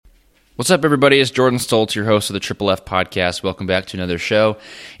What's up, everybody? It's Jordan Stoltz, your host of the Triple F Podcast. Welcome back to another show.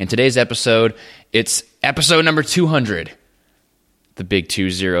 In today's episode, it's episode number 200, the big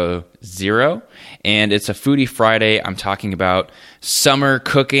 200, and it's a Foodie Friday. I'm talking about summer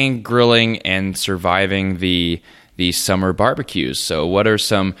cooking, grilling, and surviving the summer barbecues. So what are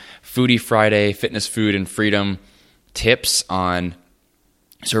some Foodie Friday fitness, food, and freedom tips on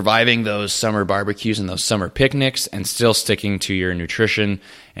surviving those summer barbecues and those summer picnics and still sticking to your nutrition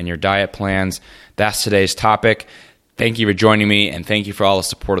and your diet plans? That's today's topic. Thank you for joining me, and thank you for all the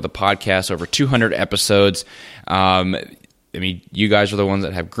support of the podcast. Over 200 episodes. You guys are the ones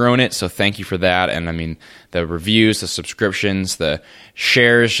that have grown it, so thank you for that. And the reviews, the subscriptions, the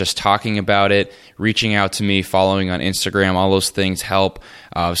shares, just talking about it, reaching out to me, following on Instagram, all those things help.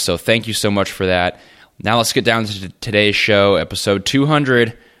 So thank you so much for that. Now let's get down to today's show, episode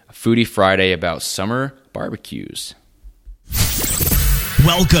 200, a Foodie Friday about summer barbecues.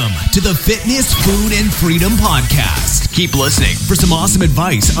 Welcome to the Fitness, Food, and Freedom Podcast. Keep listening for some awesome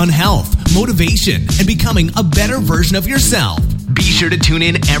advice on health, motivation, and becoming a better version of yourself. Be sure to tune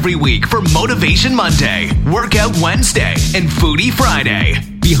in every week for Motivation Monday, Workout Wednesday, and Foodie Friday.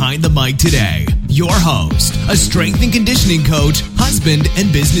 Behind the mic today, your host, a strength and conditioning coach, husband,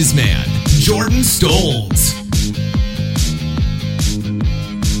 and businessman, Jordan Stoltz.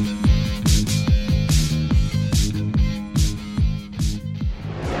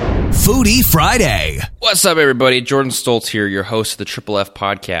 Foodie Friday. What's up, everybody? Jordan Stoltz here, your host of the Triple F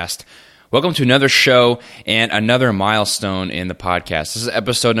Podcast. Welcome to another show and another milestone in the podcast. This is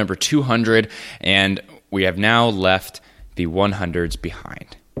episode number 200, and we have now left the 100s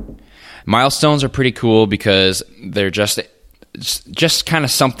behind. Milestones are pretty cool because they're just kind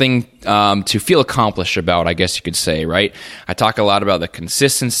of something to feel accomplished about, I guess you could say, right? I talk a lot about the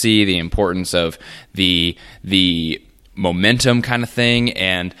consistency, the importance of the momentum kind of thing,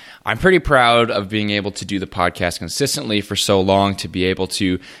 and I'm pretty proud of being able to do the podcast consistently for so long, to be able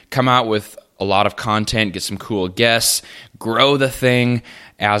to come out with a lot of content, get some cool guests, grow the thing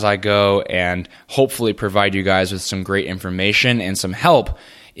as I go, and hopefully provide you guys with some great information and some help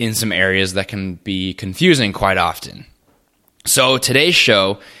in some areas that can be confusing quite often. So today's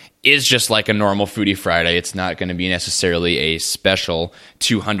show is just like a normal Foodie Friday. It's not going to be necessarily a special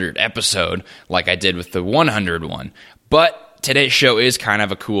 200 episode like I did with the 100 one. But today's show is kind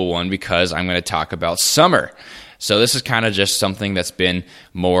of a cool one because I'm going to talk about summer. So this is kind of just something that's been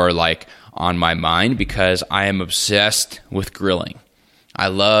more like on my mind because I am obsessed with grilling. I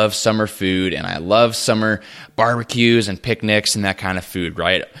love summer food, and I love summer barbecues and picnics and that kind of food,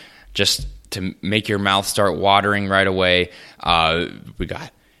 right? Just to make your mouth start watering right away. We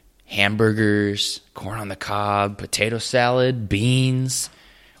got hamburgers, corn on the cob, potato salad, beans,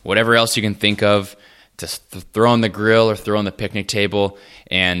 whatever else you can think of to throw on the grill or throw on the picnic table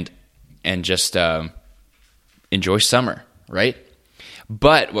and just enjoy summer, right?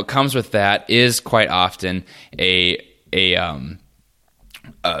 But what comes with that is quite often a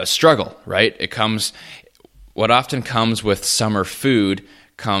struggle, right? What often comes with summer food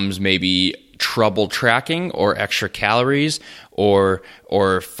comes maybe trouble tracking or extra calories or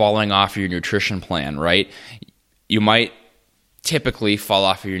falling off your nutrition plan, right? You might typically fall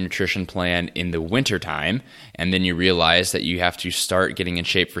off of your nutrition plan in the wintertime, and then you realize that you have to start getting in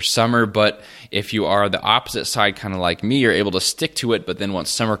shape for summer. But if you are the opposite side, kind of like me, you're able to stick to it. But then once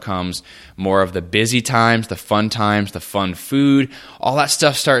summer comes, more of the busy times, the fun food, all that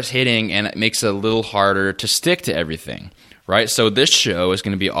stuff starts hitting, and it makes it a little harder to stick to everything, right? So this show is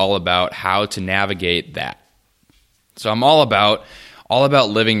going to be all about how to navigate that. So I'm all about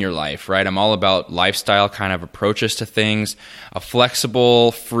living your life, right? I'm all about lifestyle kind of approaches to things, a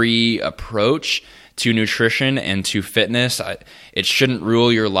flexible, free approach to nutrition and to fitness. It shouldn't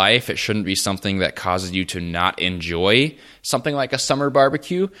rule your life. It shouldn't be something that causes you to not enjoy something like a summer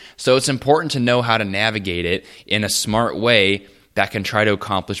barbecue. So it's important to know how to navigate it in a smart way that can try to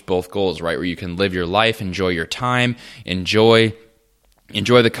accomplish both goals, right? Where you can live your life, enjoy your time, enjoy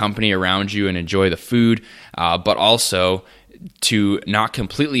the company around you, and enjoy the food, but also to not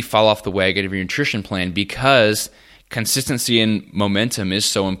completely fall off the wagon of your nutrition plan, because consistency and momentum is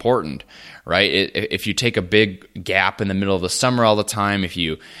so important, right? If you take a big gap in the middle of the summer all the time, if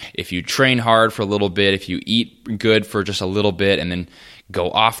you train hard for a little bit, if you eat good for just a little bit and then go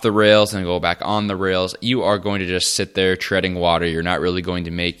off the rails and go back on the rails, you are going to just sit there treading water. You're not really going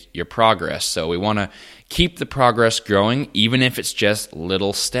to make your progress. So we want to keep the progress growing, even if it's just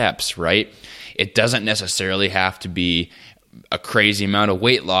little steps, right? It doesn't necessarily have to be a crazy amount of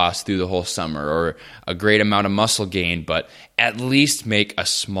weight loss through the whole summer or a great amount of muscle gain, but at least make a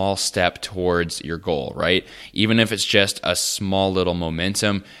small step towards your goal, right? Even if it's just a small little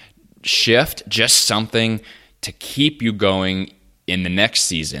momentum, shift, just something to keep you going in the next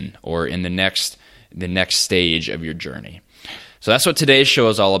season or in the next stage of your journey. So that's what today's show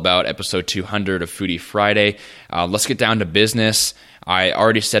is all about, episode 200 of Foodie Friday. Let's get down to business. I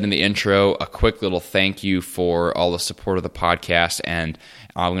already said in the intro a quick little thank you for all the support of the podcast, and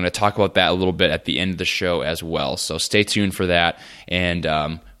I'm going to talk about that a little bit at the end of the show as well. So stay tuned for that.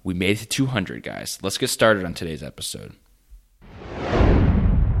 And we made it to 200, guys. Let's get started on today's episode.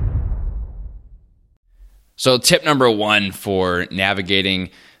 So tip number 1 for navigating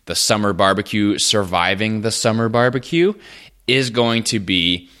the summer barbecue, surviving the summer barbecue, is going to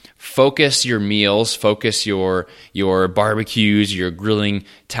be focus your meals, focus your barbecues, your grilling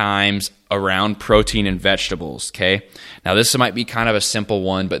times around protein and vegetables, okay? Now, this might be kind of a simple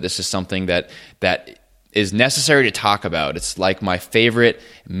one, but this is something that is necessary to talk about. It's like my favorite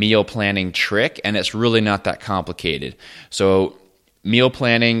meal planning trick, and it's really not that complicated. So meal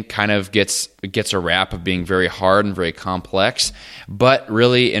planning kind of gets a rap of being very hard and very complex, but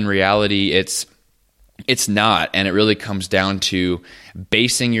really in reality it's not, and it really comes down to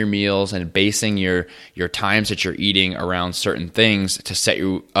basing your meals and basing your times that you're eating around certain things to set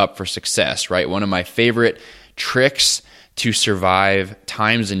you up for success, right? One of my favorite tricks to survive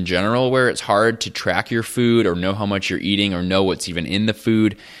times in general where it's hard to track your food or know how much you're eating or know what's even in the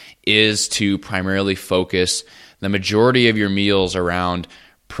food is to primarily focus the majority of your meals around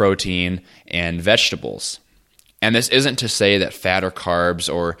protein and vegetables. And this isn't to say that fat or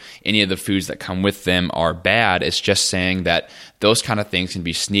carbs or any of the foods that come with them are bad. It's just saying that those kind of things can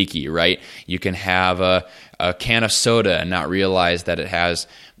be sneaky, right? You can have a can of soda and not realize that it has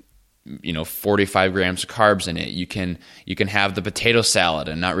 45 grams of carbs in it. You can have the potato salad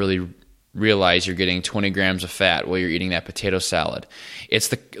and not really realize you're getting 20 grams of fat while you're eating that potato salad. It's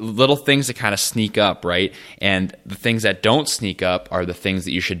the little things that kind of sneak up, right? And the things that don't sneak up are the things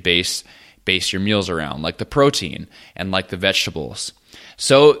that you should base your meals around, like the protein and like the vegetables.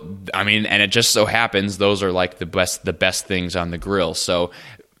 So, and it just so happens those are like the best things on the grill. So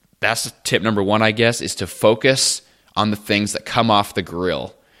that's tip number 1, I guess, is to focus on the things that come off the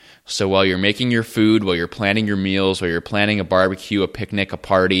grill. So while you're making your food, while you're planning your meals, while you're planning a barbecue, a picnic, a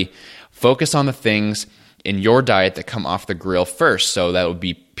party, focus on the things in your diet that come off the grill first. So that would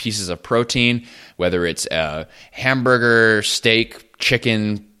be pieces of protein, whether it's a hamburger, steak,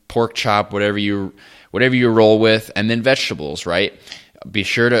 chicken, pork chop, whatever you roll with, and then vegetables, right? Be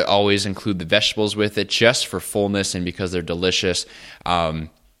sure to always include the vegetables with it just for fullness and because they're delicious.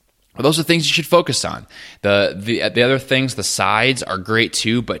 Those are things you should focus on. The other things, the sides are great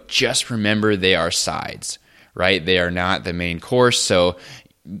too, but just remember they are sides, right? They are not the main course. So,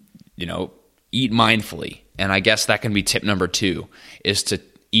 eat mindfully. And I guess that can be tip number 2 is to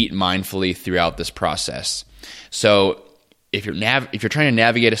eat mindfully throughout this process. So if you're trying to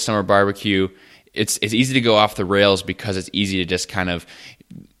navigate a summer barbecue, it's easy to go off the rails because it's easy to just kind of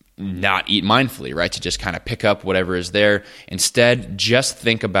not eat mindfully, right? To just kind of pick up whatever is there. Instead, just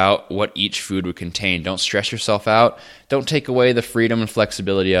think about what each food would contain. Don't stress yourself out. Don't take away the freedom and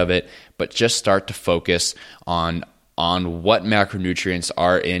flexibility of it, but just start to focus on what macronutrients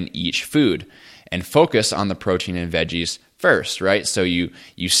are in each food and focus on the protein and veggies first, right? So you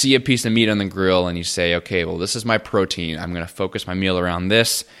see a piece of meat on the grill and you say, okay, well, this is my protein. I'm going to focus my meal around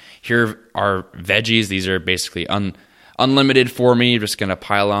this. Here are veggies. These are basically unlimited for me. Just going to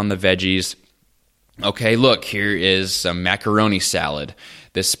pile on the veggies. Okay, look, here is some macaroni salad.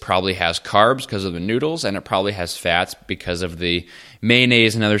 This probably has carbs because of the noodles, and it probably has fats because of the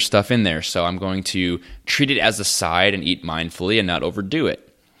mayonnaise and other stuff in there. So I'm going to treat it as a side and eat mindfully and not overdo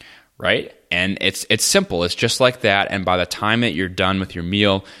it, right? And it's simple. It's just like that. And by the time that you're done with your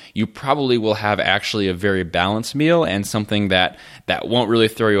meal, you probably will have actually a very balanced meal and something that won't really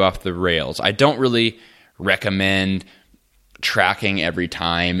throw you off the rails. I don't really recommend tracking every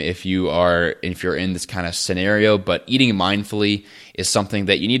time if you're in this kind of scenario, but eating mindfully is something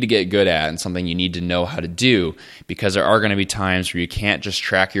that you need to get good at and something you need to know how to do, because there are going to be times where you can't just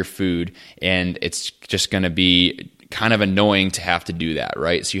track your food and it's just going to be kind of annoying to have to do that,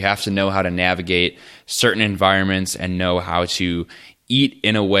 right? So you have to know how to navigate certain environments and know how to eat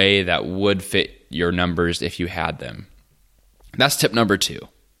in a way that would fit your numbers if you had them. That's tip number 2.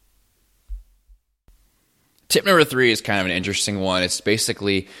 Tip number 3 is kind of an interesting one. It's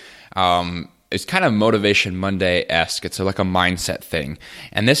basically, it's kind of Motivation Monday-esque. It's like a mindset thing.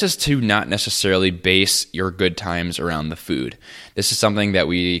 And this is to not necessarily base your good times around the food. This is something that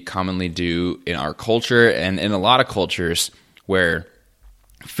we commonly do in our culture and in a lot of cultures where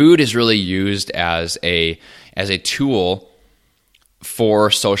food is really used as a tool for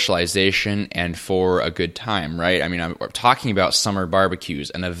socialization and for a good time, right? I mean, I'm talking about summer barbecues,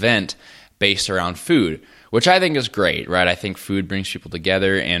 an event based around food, which I think is great, right? I think food brings people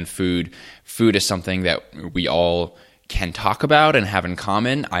together, and food is something that we all can talk about and have in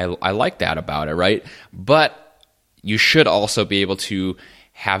common. I like that about it, right? But you should also be able to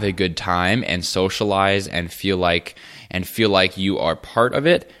have a good time and socialize and feel like you are part of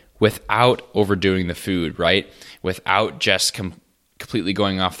it without overdoing the food, right? Without just completely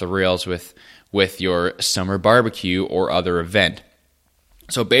going off the rails with your summer barbecue or other event.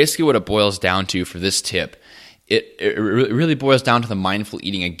 So basically what it boils down to for this tip, it really boils down to the mindful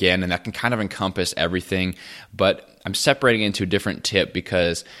eating again, and that can kind of encompass everything, but I'm separating it into a different tip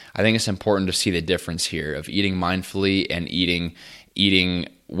because I think it's important to see the difference here of eating mindfully and eating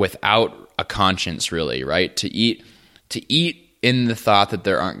without a conscience, really, right? To eat in the thought that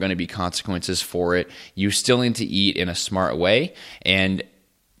there aren't going to be consequences for it. You still need to eat in a smart way, and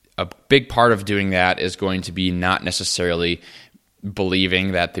a big part of doing that is going to be not necessarily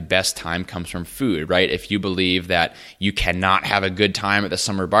believing that the best time comes from food, right? If you believe that you cannot have a good time at the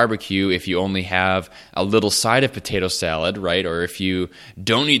summer barbecue if you only have a little side of potato salad, right? Or if you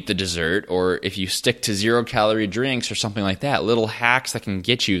don't eat the dessert, or if you stick to 0-calorie drinks or something like that, little hacks that can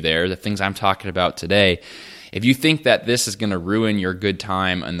get you there, the things I'm talking about today. If you think that this is going to ruin your good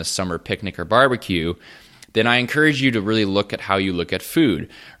time on the summer picnic or barbecue, then I encourage you to really look at how you look at food,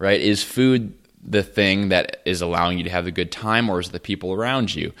 right? Is food the thing that is allowing you to have a good time, or is it the people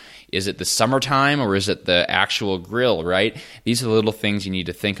around you? Is it the summertime, or is it the actual grill, right? These are the little things you need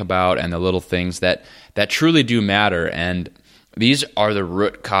to think about, and the little things that truly do matter. And these are the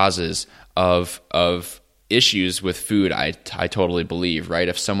root causes of issues with food, I totally believe, right?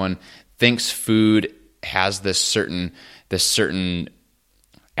 If someone thinks food has this certain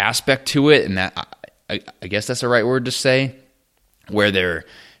aspect to it, and that I guess that's the right word to say, where they're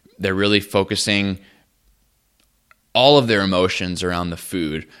really focusing all of their emotions around the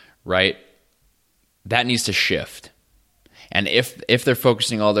food, right? That needs to shift. And if they're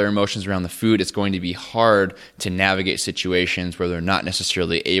focusing all their emotions around the food, it's going to be hard to navigate situations where they're not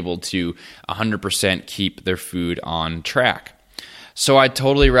necessarily able to 100% keep their food on track. So I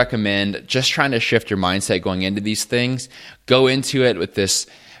totally recommend just trying to shift your mindset going into these things. Go into it with this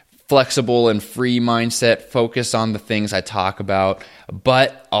flexible and free mindset, focus on the things I talk about,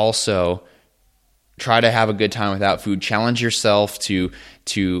 but also try to have a good time without food. Challenge yourself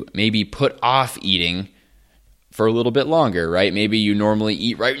to maybe put off eating for a little bit longer, right? Maybe you normally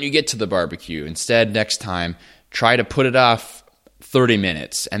eat right when you get to the barbecue. Instead, next time, try to put it off 30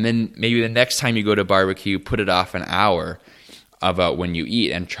 minutes. And then maybe the next time you go to barbecue, put it off an hour about when you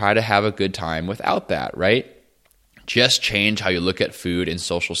eat, and try to have a good time without that, right? Just change how you look at food in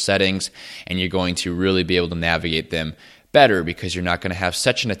social settings, and you're going to really be able to navigate them better because you're not going to have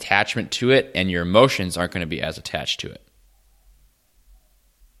such an attachment to it, and your emotions aren't going to be as attached to it.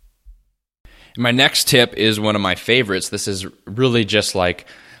 My next tip is one of my favorites. This is really just like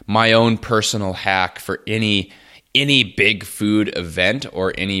my own personal hack for any big food event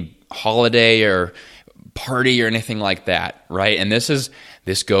or any holiday or party or anything like that, right? And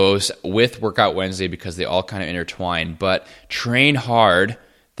this goes with Workout Wednesday because they all kind of intertwine, but train hard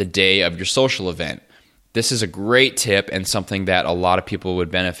the day of your social event. This is a great tip and something that a lot of people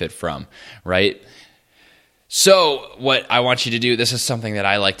would benefit from, right? So what I want you to do, this is something that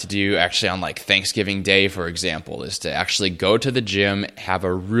I like to do actually on like Thanksgiving Day, for example, is to actually go to the gym, have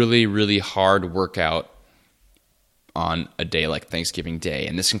a really, really hard workout on a day like Thanksgiving Day.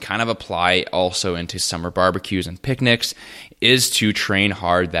 And this can kind of apply also into summer barbecues and picnics, is to train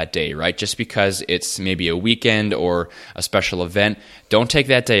hard that day, right? Just because it's maybe a weekend or a special event, don't take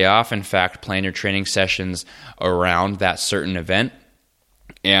that day off. In fact, plan your training sessions around that certain event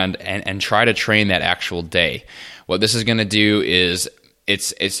and try to train that actual day. What this is going to do is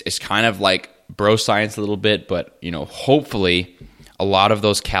it's kind of like bro science a little bit, but hopefully a lot of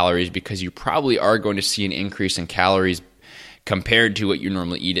those calories, because you probably are going to see an increase in calories compared to what you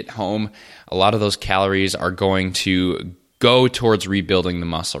normally eat at home. A lot of those calories are going to go towards rebuilding the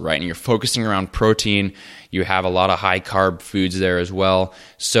muscle, right? And you're focusing around protein. You have a lot of high carb foods there as well.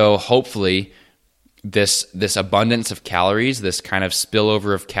 So hopefully this abundance of calories, this kind of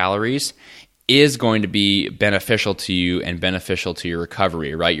spillover of calories, is going to be beneficial to you and beneficial to your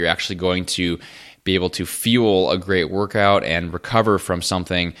recovery, right? You're actually going to be able to fuel a great workout and recover from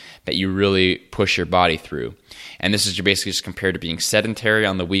something that you really push your body through. And this is basically just compared to being sedentary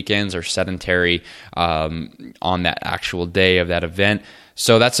on the weekends or sedentary on that actual day of that event.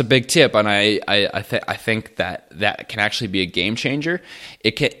 So that's a big tip, and I think that can actually be a game changer.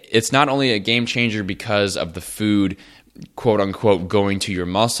 It's not only a game changer because of the food quote unquote going to your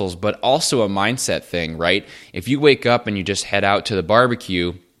muscles, but also a mindset thing, right? If you wake up and you just head out to the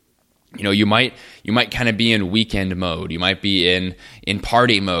barbecue, you might kind of be in weekend mode. You might be in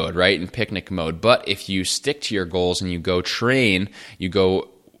party mode, right? In picnic mode. But if you stick to your goals and you go train, you go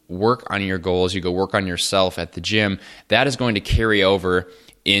work on your goals, you go work on yourself at the gym, that is going to carry over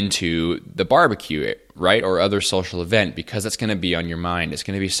into the barbecue, right? Or other social event, because it's going to be on your mind. It's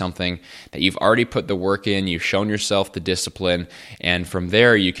going to be something that you've already put the work in, you've shown yourself the discipline, and from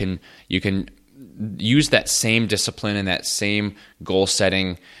there you can use that same discipline and that same goal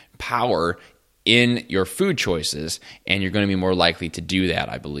setting power in your food choices, and you're going to be more likely to do that,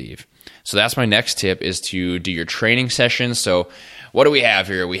 I believe. So that's my next tip, is to do your training sessions. So what do we have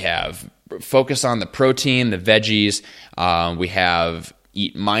here? We have focus on the protein, the veggies. We have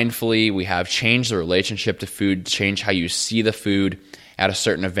eat mindfully. We have change the relationship to food, change how you see the food at a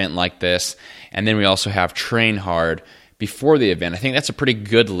certain event like this. And then we also have train hard before the event. I think that's a pretty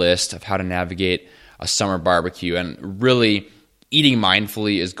good list of how to navigate a summer barbecue. And really, eating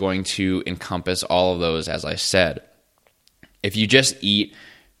mindfully is going to encompass all of those, as I said. If you just eat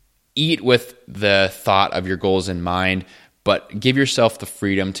with the thought of your goals in mind, but give yourself the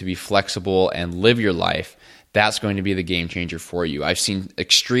freedom to be flexible and live your life, that's going to be the game changer for you. I've seen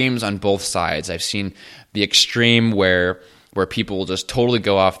extremes on both sides. I've seen the extreme where people will just totally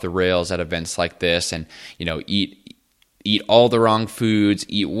go off the rails at events like this and, eat all the wrong foods,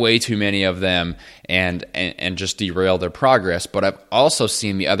 eat way too many of them, and just derail their progress. But I've also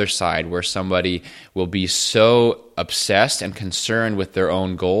seen the other side, where somebody will be so obsessed and concerned with their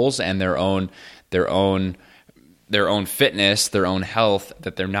own goals and their own fitness, their own health,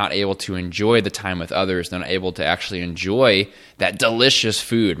 that they're not able to enjoy the time with others. They're not able to actually enjoy that delicious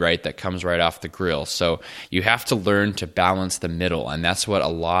food, right, that comes right off the grill. So you have to learn to balance the middle, and that's what a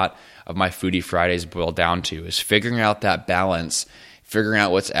lot of my Foodie Fridays boil down to, is figuring out that balance, figuring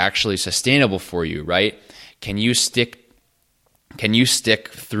out what's actually sustainable for you, right? Can you stick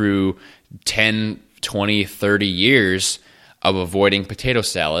through 10, 20, 30 years of avoiding potato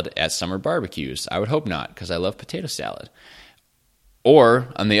salad at summer barbecues? I would hope not, because I love potato salad.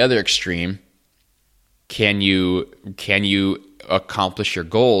 Or on the other extreme, can you accomplish your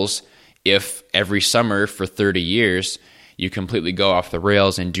goals if every summer for 30 years you completely go off the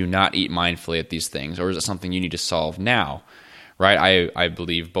rails and do not eat mindfully at these things? Or is it something you need to solve now? Right? I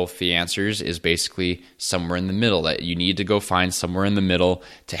believe both the answers is basically somewhere in the middle, that you need to go find somewhere in the middle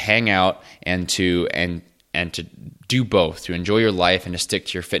to hang out and to do both, to enjoy your life and to stick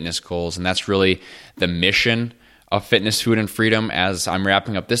to your fitness goals. And that's really the mission of Fitness, Food, and Freedom. As I'm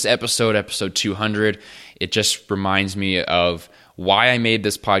wrapping up this episode 200, it just reminds me of why I made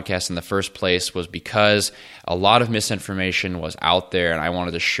this podcast in the first place, was because a lot of misinformation was out there, and I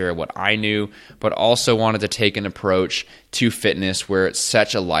wanted to share what I knew, but also wanted to take an approach to fitness where it's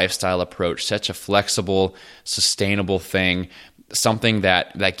such a lifestyle approach, such a flexible, sustainable thing, something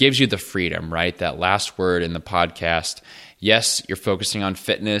that gives you the freedom, right? That last word in the podcast. Yes, you're focusing on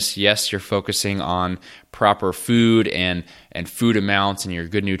fitness. Yes, you're focusing on proper food and food amounts and your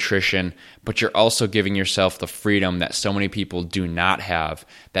good nutrition, but you're also giving yourself the freedom that so many people do not have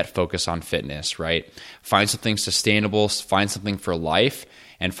that focus on fitness, right? Find something sustainable, find something for life,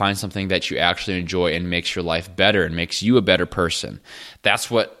 and find something that you actually enjoy and makes your life better and makes you a better person. That's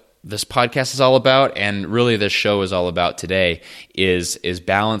what this podcast is all about, and really this show is all about today, is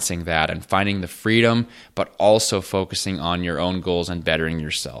balancing that and finding the freedom, but also focusing on your own goals and bettering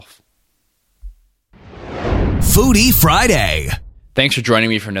yourself. Foodie Friday. Thanks for joining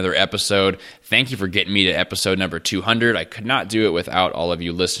me for another episode. Thank you for getting me to episode number 200. I could not do it without all of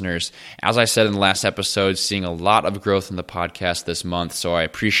you listeners. As I said in the last episode, seeing a lot of growth in the podcast this month, so I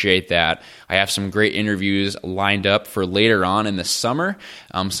appreciate that. I have some great interviews lined up for later on in the summer,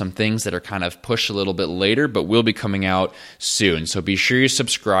 some things that are kind of pushed a little bit later, but will be coming out soon. So be sure you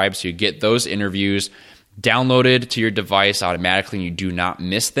subscribe so you get those interviews downloaded to your device automatically and you do not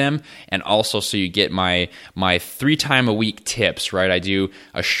miss them, and also so you get my 3-time-a-week tips, right? I do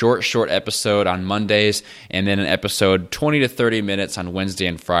a short episode on Mondays and then an episode 20 to 30 minutes on Wednesday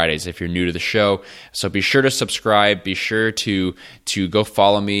and Fridays if you're new to the show. So be sure to subscribe, be sure to go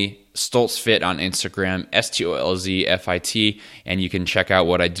follow me, StolzFit on Instagram, STOLZFIT, and you can check out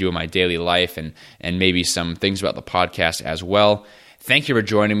what I do in my daily life and maybe some things about the podcast as well. Thank you for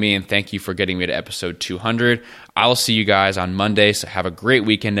joining me, and thank you for getting me to episode 200. I'll see you guys on Monday, so have a great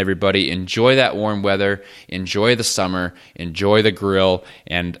weekend, everybody. Enjoy that warm weather, enjoy the summer, enjoy the grill,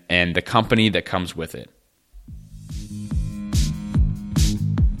 and the company that comes with it.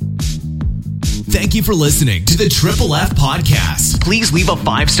 Thank you for listening to the Triple F Podcast. Please leave a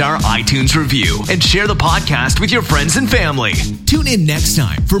 5-star iTunes review and share the podcast with your friends and family. Tune in next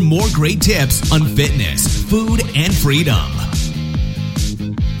time for more great tips on fitness, food, and freedom.